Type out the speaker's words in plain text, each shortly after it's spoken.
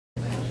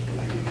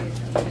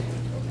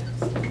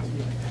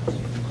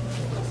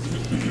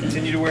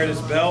wear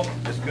this belt.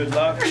 It's good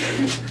luck.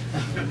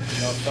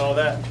 It's all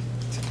that.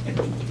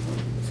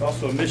 It's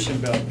also a mission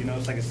belt.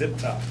 It's like a zip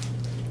top.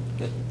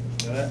 You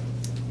know that?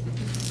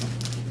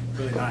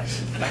 Really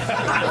nice.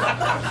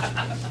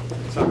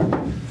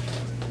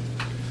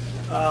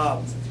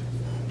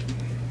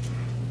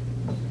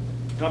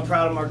 I'm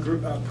proud of our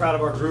group.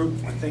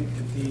 I think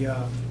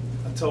that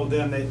I told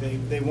them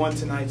they won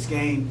tonight's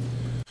game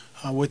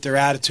with their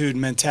attitude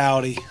and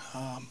mentality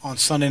on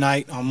Sunday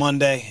night, on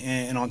Monday,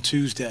 and on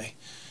Tuesday.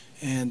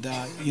 And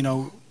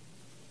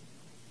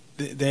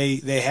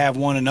they have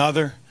one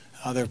another.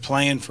 They're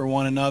playing for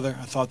one another.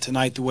 I thought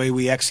tonight the way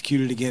we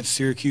executed against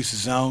Syracuse's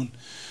zone,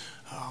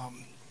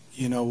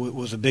 it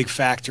was a big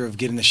factor of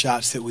getting the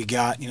shots that we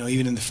got.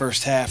 Even in the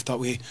first half, thought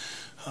we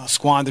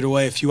squandered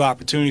away a few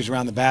opportunities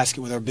around the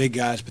basket with our big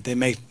guys, but they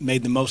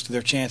made the most of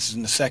their chances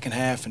in the second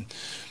half. And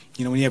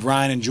when you have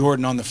Ryan and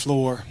Jordan on the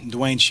floor, and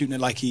Dwayne shooting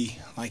it like he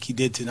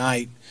did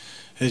tonight,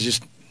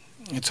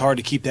 it's hard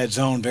to keep that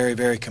zone very,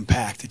 very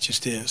compact. It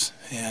just is.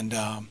 And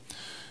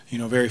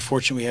very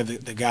fortunate we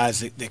have the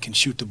guys that can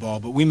shoot the ball.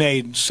 But we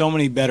made so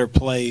many better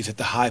plays at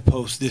the high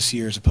post this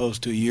year as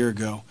opposed to a year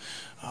ago.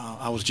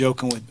 I was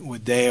joking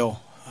with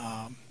Dale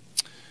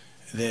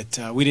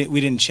that we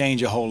didn't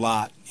change a whole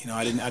lot.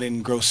 I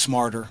didn't grow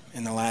smarter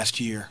in the last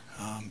year.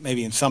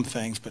 Maybe in some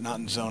things, but not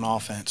in zone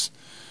offense.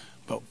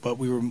 But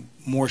we were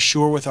more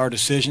sure with our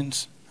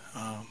decisions.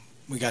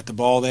 We got the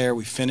ball there.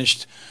 We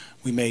finished.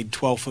 We made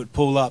 12-foot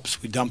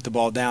pull-ups. We dumped the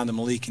ball down to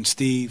Malik and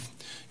Steve.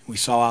 We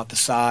saw out the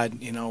side.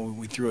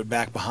 We threw it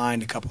back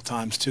behind a couple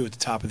times too at the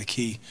top of the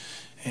key,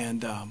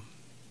 and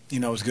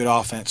it was good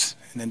offense.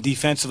 And then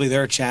defensively,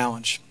 they're a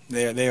challenge.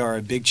 They are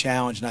a big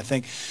challenge, and I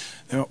think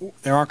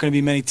there aren't going to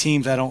be many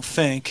teams, I don't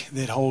think,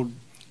 that hold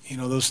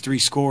those three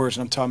scorers.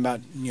 And I'm talking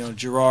about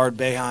Gerard,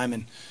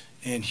 Boeheim,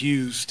 and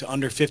Hughes to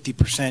under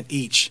 50%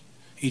 each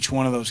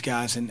one of those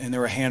guys, and there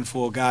were a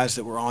handful of guys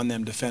that were on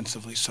them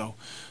defensively. So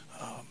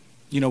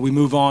we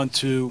move on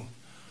to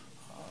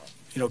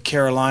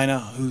Carolina,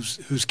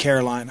 who's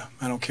Carolina.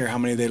 I don't care how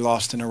many they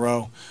lost in a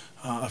row.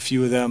 A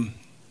few of them,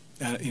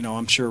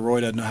 I'm sure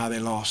Roy doesn't know how they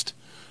lost,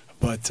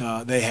 but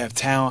they have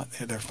talent.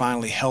 They're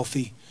finally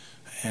healthy,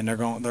 and they're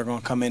going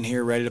to come in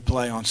here ready to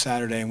play on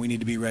Saturday, and we need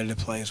to be ready to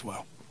play as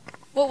well.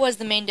 What was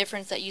the main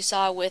difference that you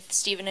saw with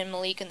Steven and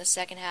Malik in the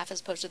second half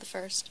as opposed to the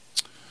first?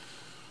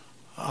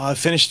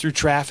 Finished through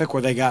traffic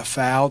where they got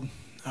fouled.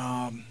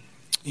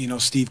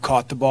 Steve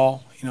caught the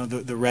ball.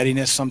 The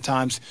readiness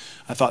sometimes.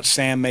 I thought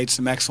Sam made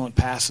some excellent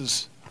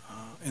passes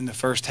in the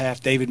first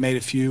half. David made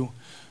a few.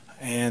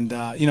 And,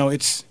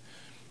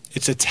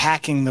 it's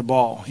attacking the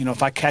ball.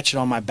 If I catch it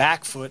on my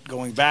back foot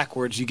going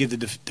backwards, you give the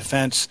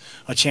defense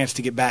a chance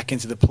to get back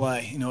into the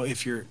play.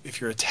 If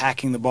you're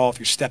attacking the ball, if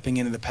you're stepping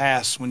into the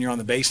pass when you're on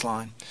the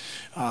baseline,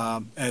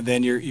 and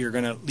then you're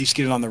going to at least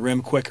get it on the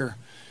rim quicker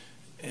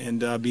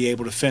and be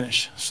able to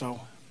finish.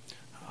 So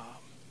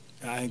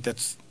I think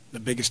that's the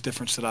biggest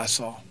difference that I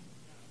saw.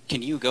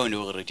 Can you go into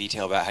a little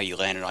detail about how you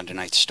landed on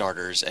tonight's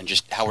starters and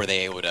just how were they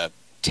able to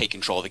take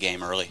control of the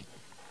game early?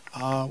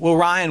 Well,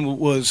 Ryan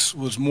was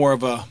more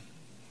of a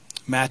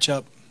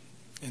matchup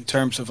in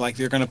terms of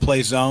they're going to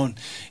play zone.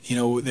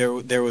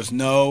 There was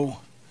no,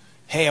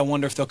 hey, I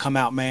wonder if they'll come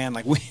out man.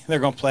 They're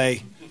going to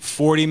play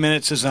 40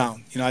 minutes of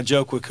zone. I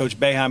joked with Coach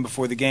Boeheim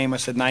before the game. I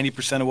said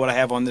 90% of what I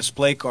have on this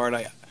play card,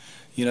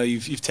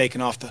 you've taken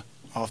off the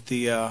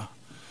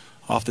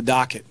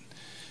docket.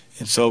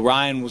 And so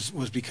Ryan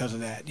was because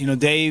of that.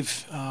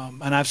 Dave,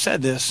 and I've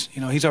said this,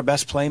 he's our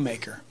best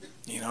playmaker.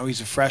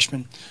 He's a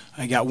freshman.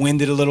 I got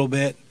winded a little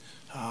bit,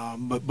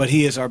 but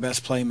he is our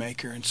best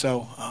playmaker. And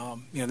so,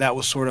 that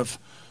was sort of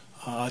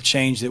a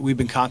change that we've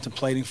been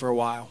contemplating for a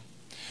while.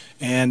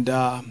 And,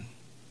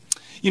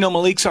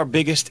 Malik's our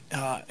biggest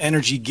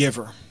energy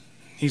giver.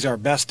 He's our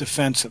best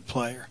defensive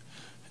player.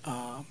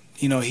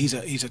 He's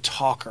a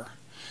talker.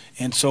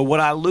 And so what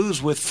I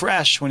lose with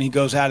Fresh when he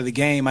goes out of the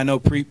game, I know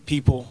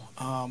people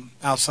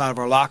outside of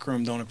our locker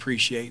room don't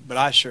appreciate, but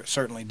I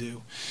certainly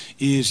do,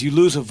 is you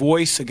lose a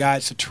voice, a guy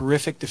that's a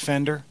terrific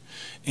defender,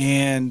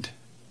 and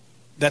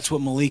that's what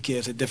Malik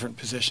is at different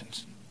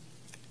positions.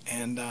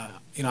 And, I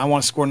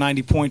want to score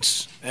 90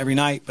 points every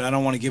night, but I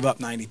don't want to give up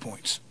 90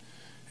 points.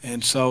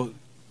 And so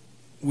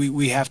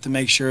we have to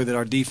make sure that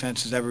our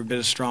defense is every bit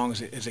as strong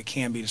as it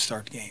can be to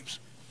start games.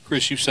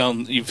 Chris, you've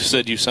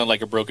said you sound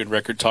like a broken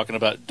record talking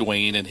about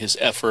Dwayne and his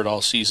effort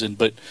all season,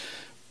 but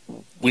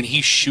when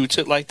he shoots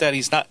it like that,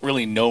 he's not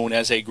really known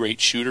as a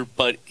great shooter,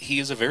 but he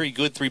is a very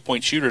good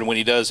three-point shooter, and when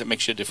he does, it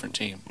makes you a different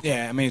team.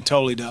 Yeah, it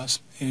totally does.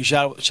 He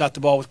shot the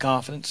ball with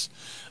confidence.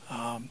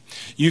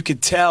 You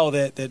could tell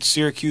that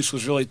Syracuse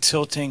was really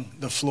tilting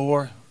the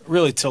floor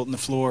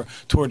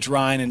towards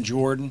Ryan and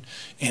Jordan,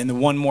 and the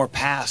one more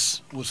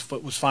pass was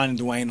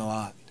finding Dwayne a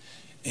lot.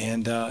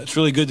 And it's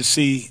really good to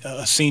see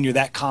a senior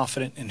that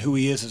confident in who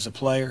he is as a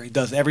player. He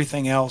does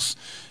everything else.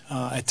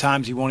 At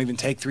times he won't even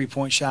take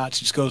three-point shots.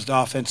 He just goes to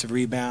offensive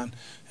rebound.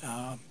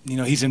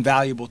 He's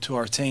invaluable to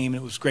our team.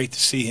 It was great to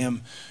see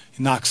him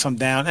knock some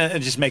down. And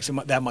it just makes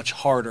it that much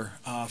harder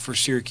for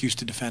Syracuse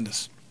to defend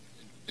us.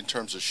 in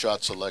terms of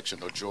shot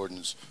selection or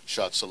Jordan's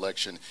shot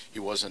selection, he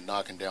wasn't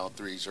knocking down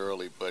threes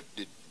early, but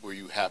were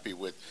you happy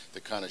with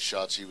the kind of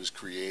shots he was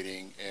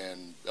creating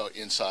and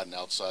inside and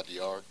outside the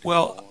arc?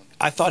 Well,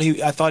 I thought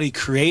he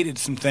created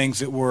some things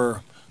that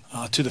were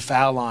to the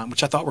foul line,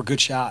 which I thought were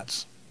good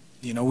shots.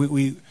 You know,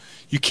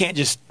 you can't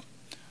just,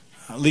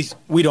 at least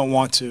we don't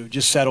want to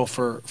just settle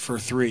for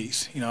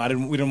threes. You know,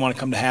 we didn't want to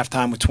come to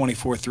halftime with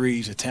 24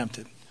 threes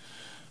attempted.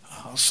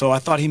 So I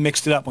thought he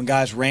mixed it up when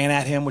guys ran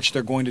at him, which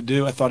they're going to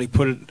do. I thought he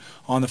put it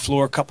on the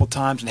floor a couple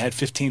times and had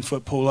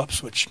 15-foot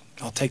pull-ups, which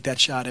I'll take that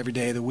shot every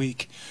day of the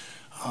week.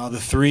 The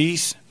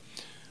threes,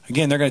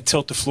 again, they're going to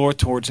tilt the floor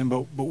towards him,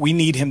 but we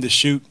need him to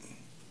shoot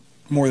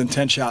more than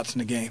 10 shots in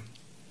the game.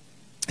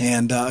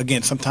 And,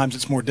 again, sometimes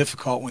it's more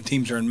difficult when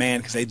teams are in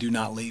man because they do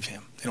not leave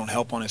him. They don't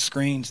help on his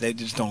screens. They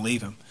just don't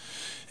leave him.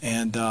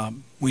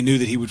 And we knew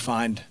that he would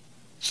find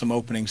some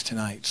openings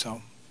tonight.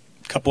 So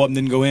a couple of them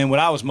didn't go in. What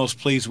I was most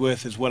pleased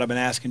with is what I've been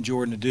asking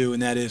Jordan to do,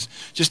 and that is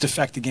just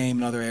affect the game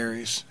in other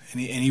areas.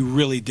 And he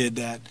really did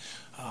that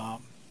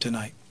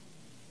tonight.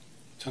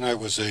 Tonight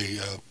was a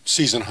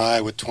season high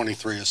with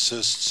 23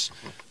 assists.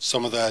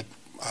 Some of that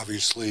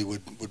obviously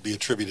would be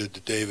attributed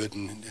to David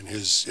and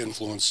his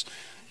influence.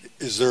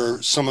 Is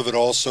there some of it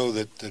also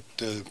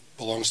that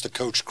belongs to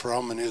Coach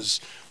Crum and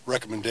his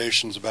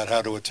recommendations about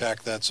how to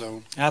attack that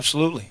zone?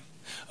 Absolutely.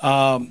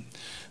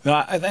 No,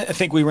 I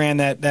think we ran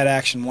that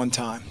action one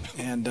time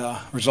and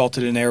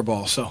resulted in air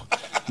ball. So,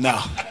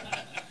 no.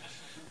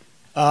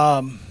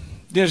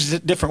 There's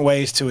different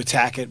ways to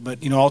attack it,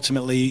 but, you know,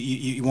 ultimately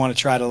you want to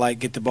try to,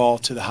 get the ball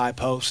to the high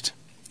post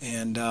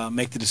and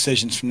make the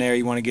decisions from there.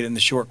 You want to get in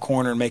the short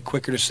corner and make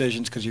quicker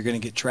decisions because you're going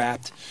to get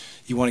trapped.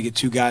 You want to get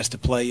two guys to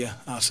play you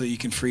so you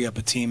can free up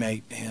a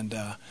teammate. And,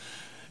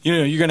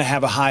 you're going to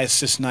have a high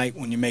assist night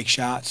when you make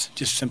shots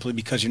just simply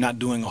because you're not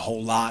doing a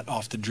whole lot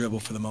off the dribble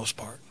for the most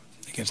part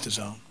against the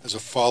zone. As a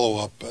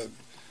follow-up,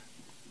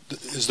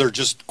 is there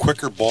just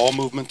quicker ball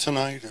movement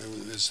tonight?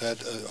 Is that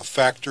a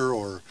factor,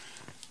 or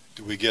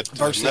do we get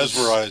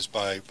mesmerized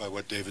by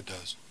what David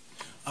does?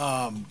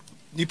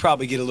 You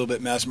probably get a little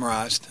bit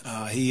mesmerized.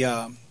 He's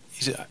a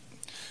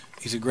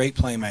great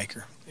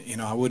playmaker. You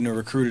know, I wouldn't have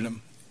recruited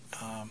him.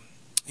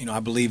 I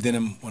believed in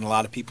him when a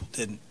lot of people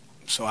didn't.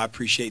 So I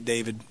appreciate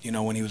David,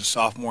 when he was a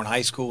sophomore in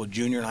high school, a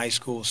junior in high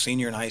school, a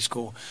senior in high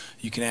school.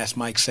 You can ask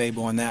Mike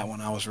Sabo on that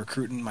one. I was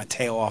recruiting my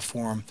tail off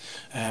for him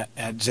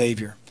at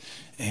Xavier.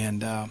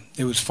 And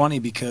it was funny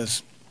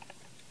because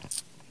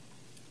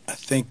I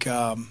think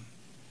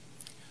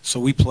so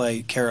we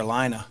play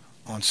Carolina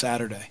on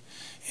Saturday,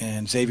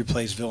 and Xavier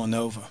plays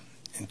Villanova.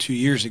 And 2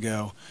 years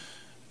ago,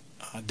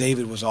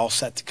 David was all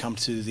set to come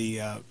to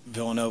the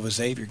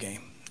Villanova-Xavier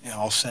game.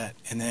 All set.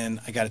 And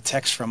then I got a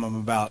text from him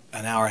about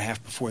an hour and a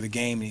half before the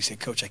game, and he said,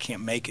 "Coach, I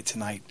can't make it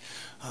tonight.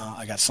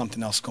 I got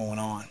something else going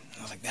on." And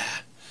I was like, "Nah."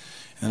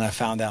 And then I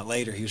found out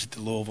later he was at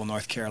the Louisville,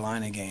 North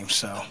Carolina game,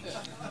 so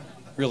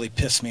really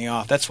pissed me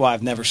off. That's why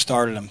I've never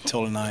started him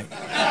till tonight.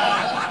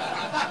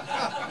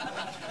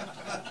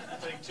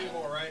 Take two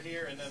more right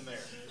here and then there.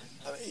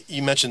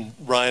 You mentioned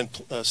Ryan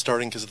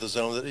starting because of the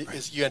zone.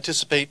 You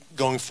anticipate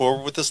going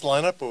forward with this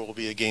lineup, or will it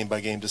be a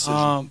game-by-game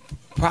decision?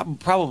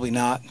 Probably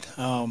not.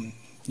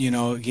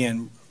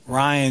 Again,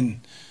 Ryan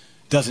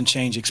doesn't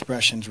change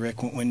expressions,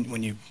 Rick,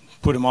 when you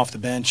put him off the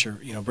bench or,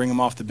 bring him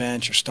off the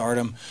bench or start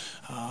him.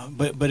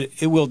 But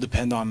it will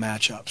depend on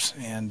matchups.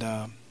 And,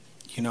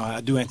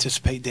 I do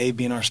anticipate Dave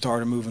being our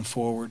starter moving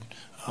forward,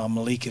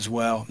 Malik as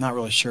well. Not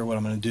really sure what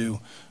I'm going to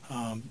do,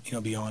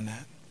 beyond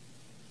that.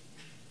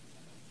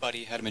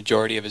 Buddy had a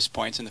majority of his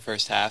points in the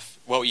first half.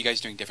 What were you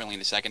guys doing differently in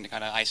the second to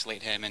kind of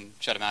isolate him and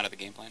shut him out of the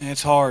game plan? And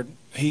it's hard.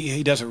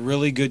 He does a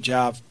really good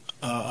job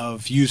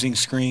of using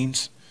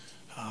screens.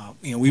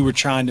 We were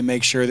trying to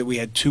make sure that we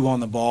had two on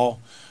the ball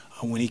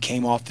when he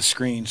came off the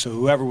screen. So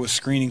whoever was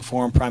screening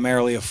for him,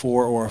 primarily a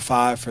 4 or a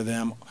 5 for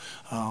them,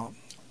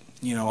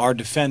 our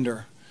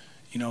defender,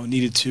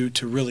 needed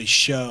to really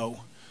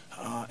show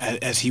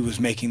as he was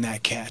making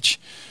that catch.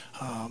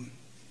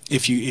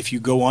 If you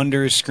go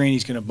under his screen,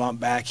 he's going to bump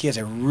back. He has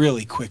a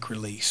really quick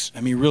release.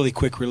 And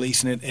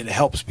it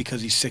helps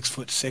because he's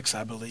 6'6",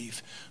 I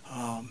believe.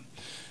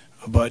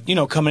 But,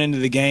 coming into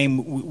the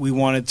game, we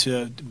wanted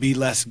to be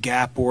less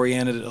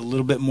gap-oriented, a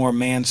little bit more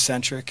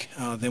man-centric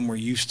than we're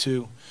used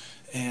to.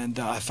 And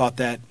I thought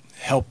that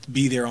helped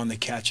be there on the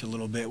catch a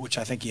little bit, which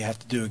I think you have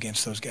to do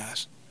against those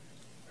guys.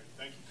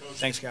 Thank you, Coach.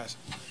 Thanks, guys.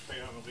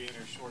 We'll be in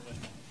here shortly.